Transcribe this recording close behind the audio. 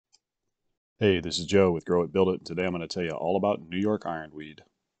Hey, this is Joe with Grow It, Build It, and today I'm going to tell you all about New York Ironweed.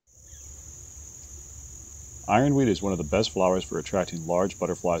 Ironweed is one of the best flowers for attracting large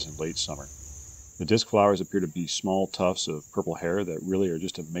butterflies in late summer. The disc flowers appear to be small tufts of purple hair that really are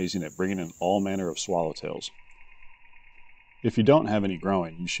just amazing at bringing in all manner of swallowtails. If you don't have any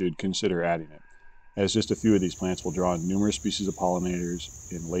growing, you should consider adding it, as just a few of these plants will draw in numerous species of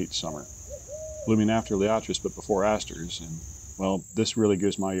pollinators in late summer. Blooming after liatris but before asters, and well, this really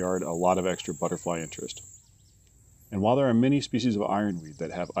gives my yard a lot of extra butterfly interest. And while there are many species of ironweed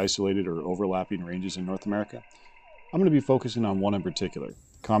that have isolated or overlapping ranges in North America, I'm going to be focusing on one in particular,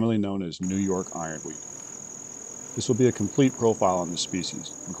 commonly known as New York ironweed. This will be a complete profile on this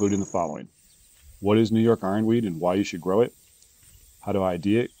species, including the following: what is New York ironweed and why you should grow it, how to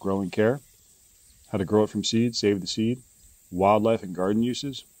ID it, grow and care, how to grow it from seed, save the seed, wildlife and garden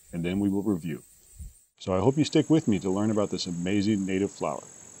uses, and then we will review. So I hope you stick with me to learn about this amazing native flower.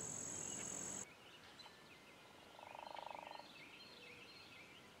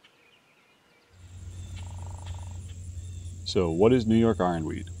 So what is New York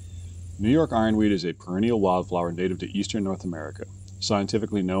ironweed? New York ironweed is a perennial wildflower native to eastern North America.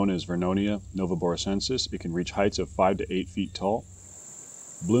 Scientifically known as Vernonia Noveboracensis, it can reach heights of 5 to 8 feet tall,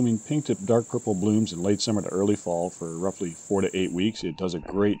 blooming pink to dark purple blooms in late summer to early fall for roughly 4 to 8 weeks. It does a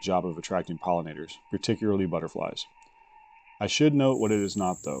great job of attracting pollinators, particularly butterflies. I should note what it is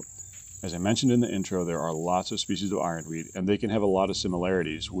not though. As I mentioned in the intro, there are lots of species of ironweed, and they can have a lot of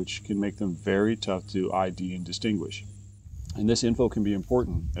similarities, which can make them very tough to ID and distinguish. And this info can be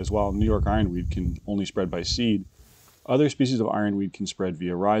important, as while New York ironweed can only spread by seed, other species of ironweed can spread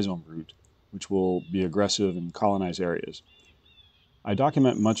via rhizome root, which will be aggressive and colonize areas. I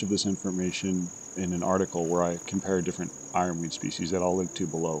document much of this information in an article where I compare different ironweed species that I'll link to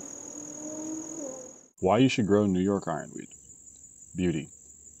below. Why you should grow New York ironweed. Beauty.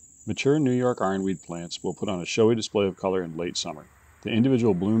 Mature New York ironweed plants will put on a showy display of color in late summer. The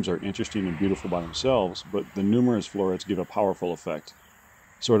individual blooms are interesting and beautiful by themselves, but the numerous florets give a powerful effect.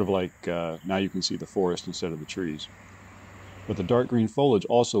 Sort of like now you can see the forest instead of the trees. But the dark green foliage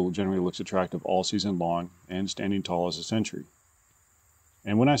also generally looks attractive all season long and standing tall as a century.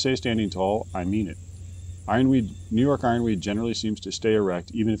 And when I say standing tall, I mean it. New York ironweed generally seems to stay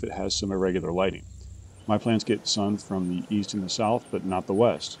erect even if it has some irregular lighting. My plants get sun from the east and the south, but not the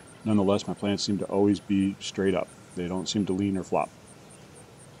west. Nonetheless, my plants seem to always be straight up. They don't seem to lean or flop.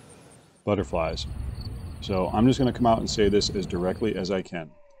 Butterflies. So I'm just going to come out and say this as directly as I can.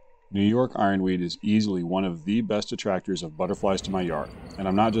 New York ironweed is easily one of the best attractors of butterflies to my yard. And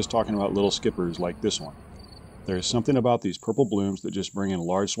I'm not just talking about little skippers like this one. There's something about these purple blooms that just bring in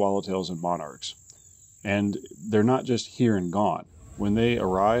large swallowtails and monarchs. And they're not just here and gone. When they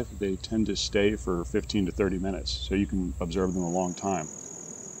arrive, they tend to stay for 15 to 30 minutes, so you can observe them a long time.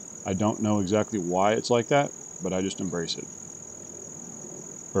 I don't know exactly why it's like that, but I just embrace it.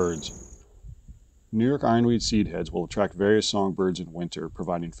 Birds. New York ironweed seed heads will attract various songbirds in winter,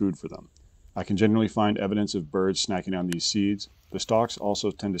 providing food for them. I can generally find evidence of birds snacking on these seeds. The stalks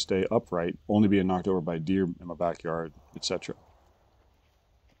also tend to stay upright, only being knocked over by deer in my backyard, etc.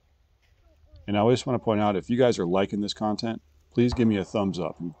 And I always want to point out, if you guys are liking this content, please give me a thumbs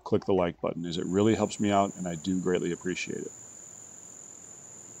up and click the like button, as it really helps me out and I do greatly appreciate it.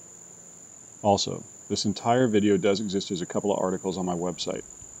 Also, this entire video does exist as a couple of articles on my website.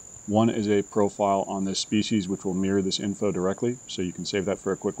 One is a profile on this species which will mirror this info directly, so you can save that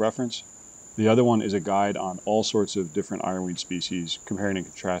for a quick reference. The other one is a guide on all sorts of different ironweed species, comparing and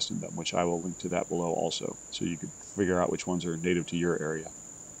contrasting them, which I will link to that below also, so you can figure out which ones are native to your area.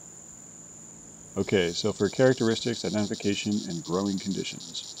 Okay, so for characteristics, identification, and growing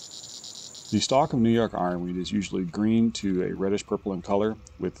conditions. The stalk of New York ironweed is usually green to a reddish purple in color,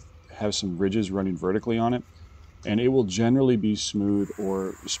 has some ridges running vertically on it, and it will generally be smooth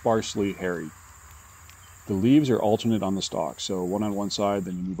or sparsely hairy. The leaves are alternate on the stalk, so one on one side,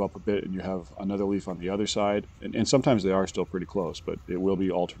 then you move up a bit and you have another leaf on the other side, and sometimes they are still pretty close, but it will be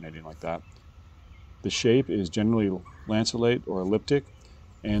alternating like that. The shape is generally lanceolate or elliptic,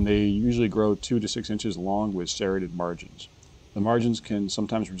 and they usually grow 2 to 6 inches long with serrated margins. The margins can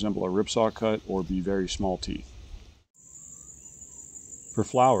sometimes resemble a ripsaw cut or be very small teeth. For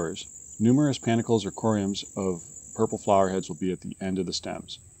flowers, numerous panicles or coriums of purple flower heads will be at the end of the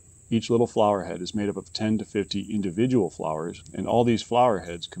stems. Each little flower head is made up of 10 to 50 individual flowers, and all these flower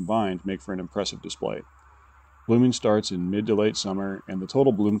heads combined make for an impressive display. Blooming starts in mid to late summer, and the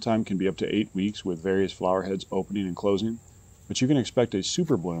total bloom time can be up to 8 weeks with various flower heads opening and closing, but you can expect a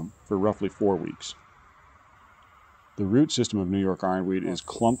super bloom for roughly 4 weeks. The root system of New York ironweed is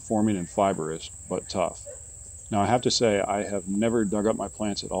clump forming and fibrous, but tough. Now I have to say I have never dug up my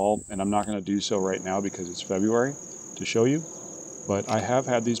plants at all, and I'm not going to do so right now because it's February to show you, but I have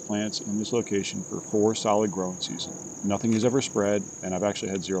had these plants in this location for 4 solid growing seasons. Nothing has ever spread, and I've actually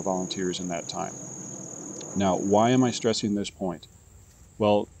had 0 volunteers in that time. Now, why am I stressing this point?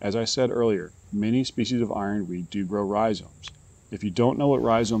 Well, as I said earlier, many species of ironweed do grow rhizomes. If you don't know what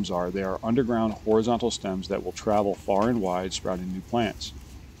rhizomes are, they are underground horizontal stems that will travel far and wide sprouting new plants.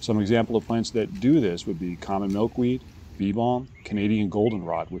 Some example of plants that do this would be common milkweed, bee balm, Canadian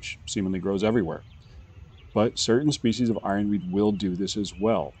goldenrod, which seemingly grows everywhere. But certain species of ironweed will do this as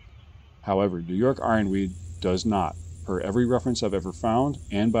well. However, New York ironweed does not, per every reference I've ever found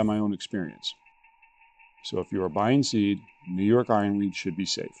and by my own experience. So if you are buying seed, New York ironweed should be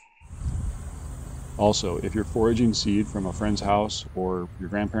safe. Also, if you're foraging seed from a friend's house or your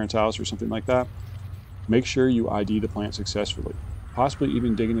grandparents' house or something like that, make sure you ID the plant successfully, possibly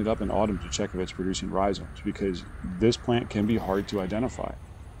even digging it up in autumn to check if it's producing rhizomes, because this plant can be hard to identify.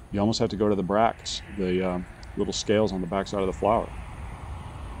 You almost have to go to the bracts, the little scales on the backside of the flower.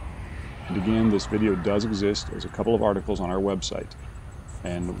 And again, this video does exist as a couple of articles on our website.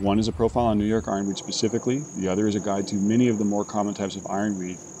 And one is a profile on New York ironweed specifically. The other is a guide to many of the more common types of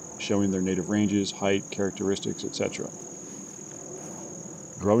ironweed, showing their native ranges, height, characteristics, etc.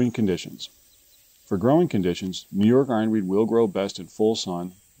 Growing conditions. For growing conditions, New York ironweed will grow best in full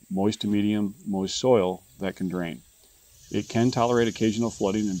sun, moist to medium, moist soil that can drain. It can tolerate occasional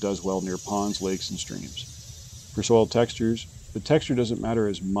flooding and does well near ponds, lakes, and streams. For soil textures, the texture doesn't matter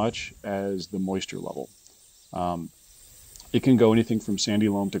as much as the moisture level. It can go anything from sandy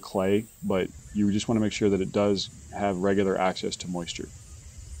loam to clay, but you just want to make sure that it does have regular access to moisture.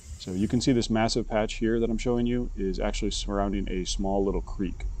 So you can see this massive patch here that I'm showing you is actually surrounding a small little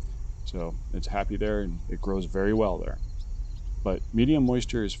creek. So it's happy there and it grows very well there. But medium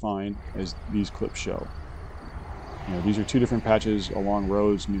moisture is fine, as these clips show. These are 2 different patches along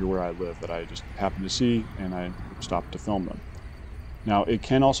roads near where I live that I just happened to see, and I stopped to film them. Now, it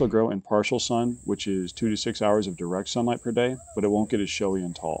can also grow in partial sun, which is 2 to 6 hours of direct sunlight per day, but it won't get as showy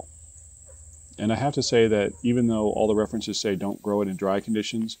and tall. And I have to say that even though all the references say don't grow it in dry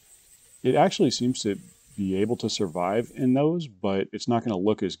conditions, it actually seems to be able to survive in those, but it's not going to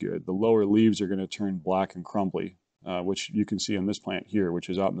look as good. The lower leaves are going to turn black and crumbly, which you can see on this plant here, which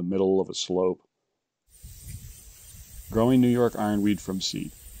is out in the middle of a slope. Growing New York ironweed from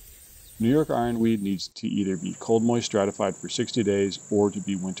seed. New York ironweed needs to either be cold moist stratified for 60 days or to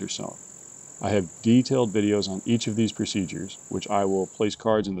be winter sown. I have detailed videos on each of these procedures, which I will place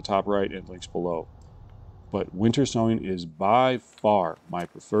cards in the top right and links below. But winter sowing is by far my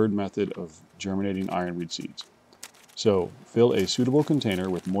preferred method of germinating ironweed seeds. So fill a suitable container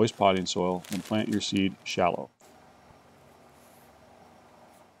with moist potting soil and plant your seed shallow.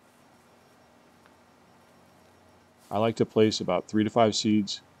 I like to place about 3 to 5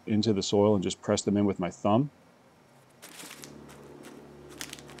 seeds into the soil and just press them in with my thumb.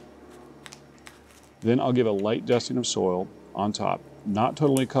 Then I'll give a light dusting of soil on top, not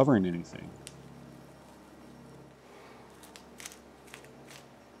totally covering anything.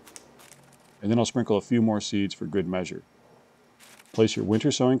 And then I'll sprinkle a few more seeds for good measure. Place your winter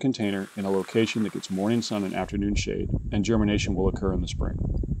sowing container in a location that gets morning sun and afternoon shade, and germination will occur in the spring.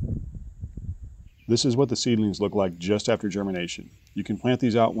 This is what the seedlings look like just after germination. You can plant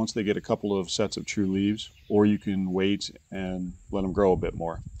these out once they get a couple of sets of true leaves, or you can wait and let them grow a bit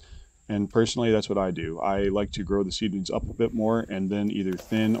more. And personally, that's what I do. I like to grow the seedlings up a bit more and then either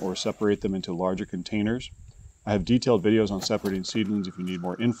thin or separate them into larger containers. I have detailed videos on separating seedlings if you need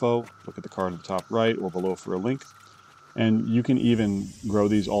more info. Look at the card at the top right or below for a link. And you can even grow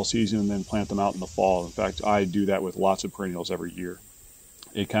these all season and then plant them out in the fall. In fact, I do that with lots of perennials every year.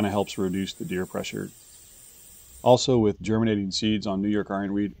 It kind of helps reduce the deer pressure. Also, with germinating seeds on New York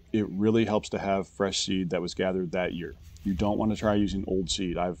ironweed, it really helps to have fresh seed that was gathered that year. You don't want to try using old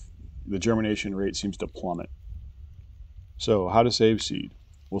seed. The germination rate seems to plummet. So, how to save seed?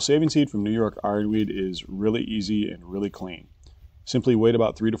 Well, saving seed from New York ironweed is really easy and really clean. Simply wait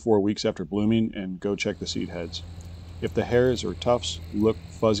about 3 to 4 weeks after blooming and go check the seed heads. If the hairs or tufts look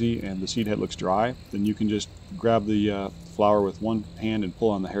fuzzy and the seed head looks dry, then you can just grab the flower with one hand and pull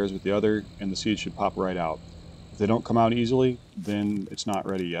on the hairs with the other, and the seed should pop right out. If they don't come out easily, then it's not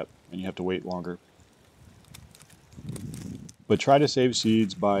ready yet, and you have to wait longer. But try to save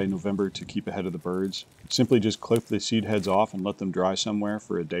seeds by November to keep ahead of the birds. Simply just clip the seed heads off and let them dry somewhere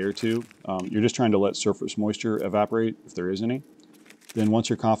for a day or two. You're just trying to let surface moisture evaporate, if there is any. Then once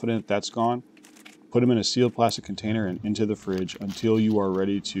you're confident that's gone, put them in a sealed plastic container and into the fridge until you are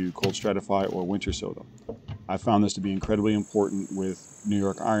ready to cold stratify or winter sow them. I found this to be incredibly important with New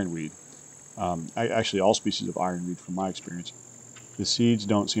York ironweed. Actually all species of ironweed from my experience. The seeds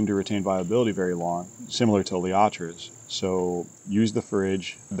don't seem to retain viability very long, similar to attractors. So use the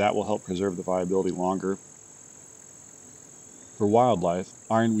fridge. That will help preserve the viability longer. For wildlife,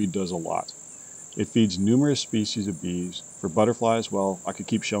 ironweed does a lot. It feeds numerous species of bees. For butterflies, well, I could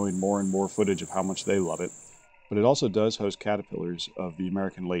keep showing more and more footage of how much they love it. But it also does host caterpillars of the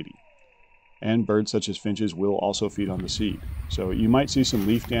American lady. And birds such as finches will also feed on the seed. So you might see some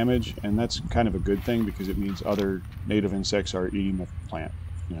leaf damage, and that's kind of a good thing because it means other native insects are eating the plant,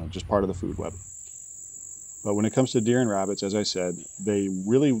 just part of the food web. But when it comes to deer and rabbits, as I said, they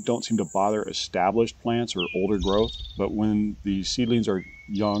really don't seem to bother established plants or older growth, but when the seedlings are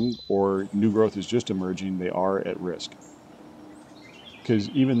young or new growth is just emerging, they are at risk. Because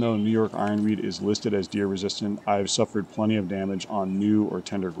even though New York ironweed is listed as deer resistant, I've suffered plenty of damage on new or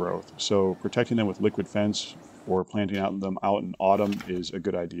tender growth. So protecting them with liquid fence or planting them out in autumn is a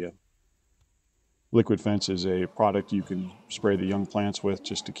good idea. Liquid fence is a product you can spray the young plants with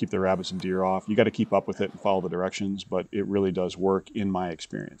just to keep the rabbits and deer off. You got to keep up with it and follow the directions, but it really does work in my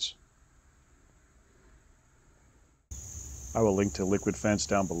experience. I will link to liquid fence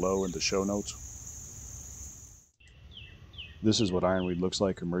down below in the show notes. This is what ironweed looks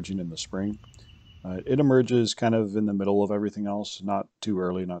like emerging in the spring. It emerges kind of in the middle of everything else, not too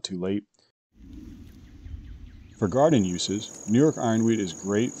early, not too late. For garden uses, New York ironweed is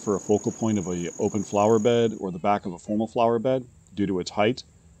great for a focal point of an open flower bed or the back of a formal flower bed due to its height.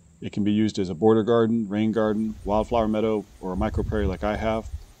 It can be used as a border garden, rain garden, wildflower meadow, or a micro prairie like I have.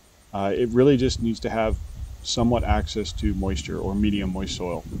 It really just needs to have somewhat access to moisture or medium moist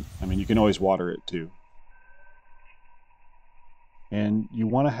soil. I mean, you can always water it too. And you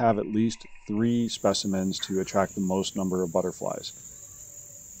want to have at least 3 specimens to attract the most number of butterflies.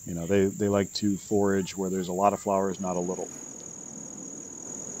 They like to forage where there's a lot of flowers, not a little.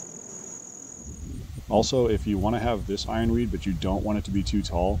 Also, if you want to have this ironweed, but you don't want it to be too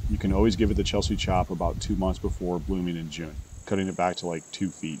tall, you can always give it the Chelsea chop about 2 months before blooming in June, cutting it back to like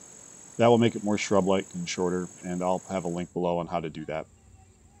 2 feet. That will make it more shrub-like and shorter, and I'll have a link below on how to do that.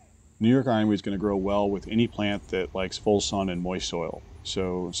 New York ironweed is going to grow well with any plant that likes full sun and moist soil.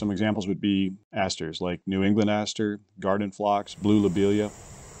 So some examples would be asters like New England aster, garden phlox, blue lobelia.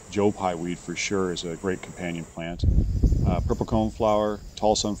 Joe pie weed for sure is a great companion plant. Purple coneflower,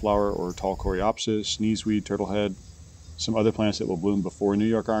 tall sunflower or tall coreopsis, sneezeweed, turtlehead. Some other plants that will bloom before New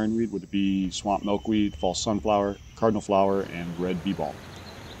York ironweed would be swamp milkweed, false sunflower, cardinal flower, and red bee balm.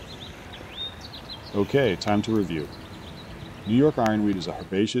 Okay, time to review. New York ironweed is a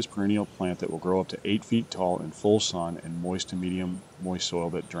herbaceous perennial plant that will grow up to 8 feet tall in full sun and moist to medium moist soil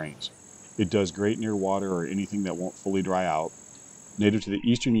that drains. It does great near water or anything that won't fully dry out. Native to the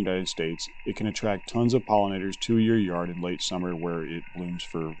eastern United States, it can attract tons of pollinators to your yard in late summer where it blooms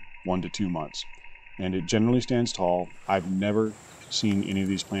for 1 to 2 months. And it generally stands tall. I've never seen any of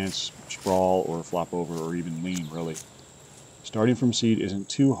these plants sprawl or flop over or even lean, really. Starting from seed isn't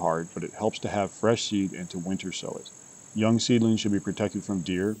too hard, but it helps to have fresh seed and to winter sow it. Young seedlings should be protected from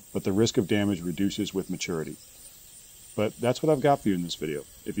deer, but the risk of damage reduces with maturity. But that's what I've got for you in this video.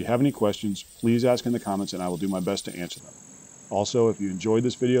 If you have any questions, please ask in the comments and I will do my best to answer them. Also, if you enjoyed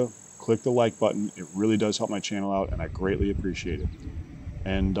this video, click the like button. It really does help my channel out and I greatly appreciate it.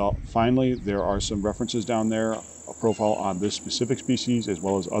 And finally, there are some references down there, a profile on this specific species as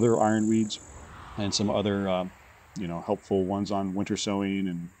well as other ironweeds and some other helpful ones on winter sowing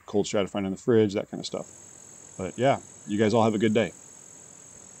and cold stratifying in the fridge, that kind of stuff. But yeah, you guys all have a good day.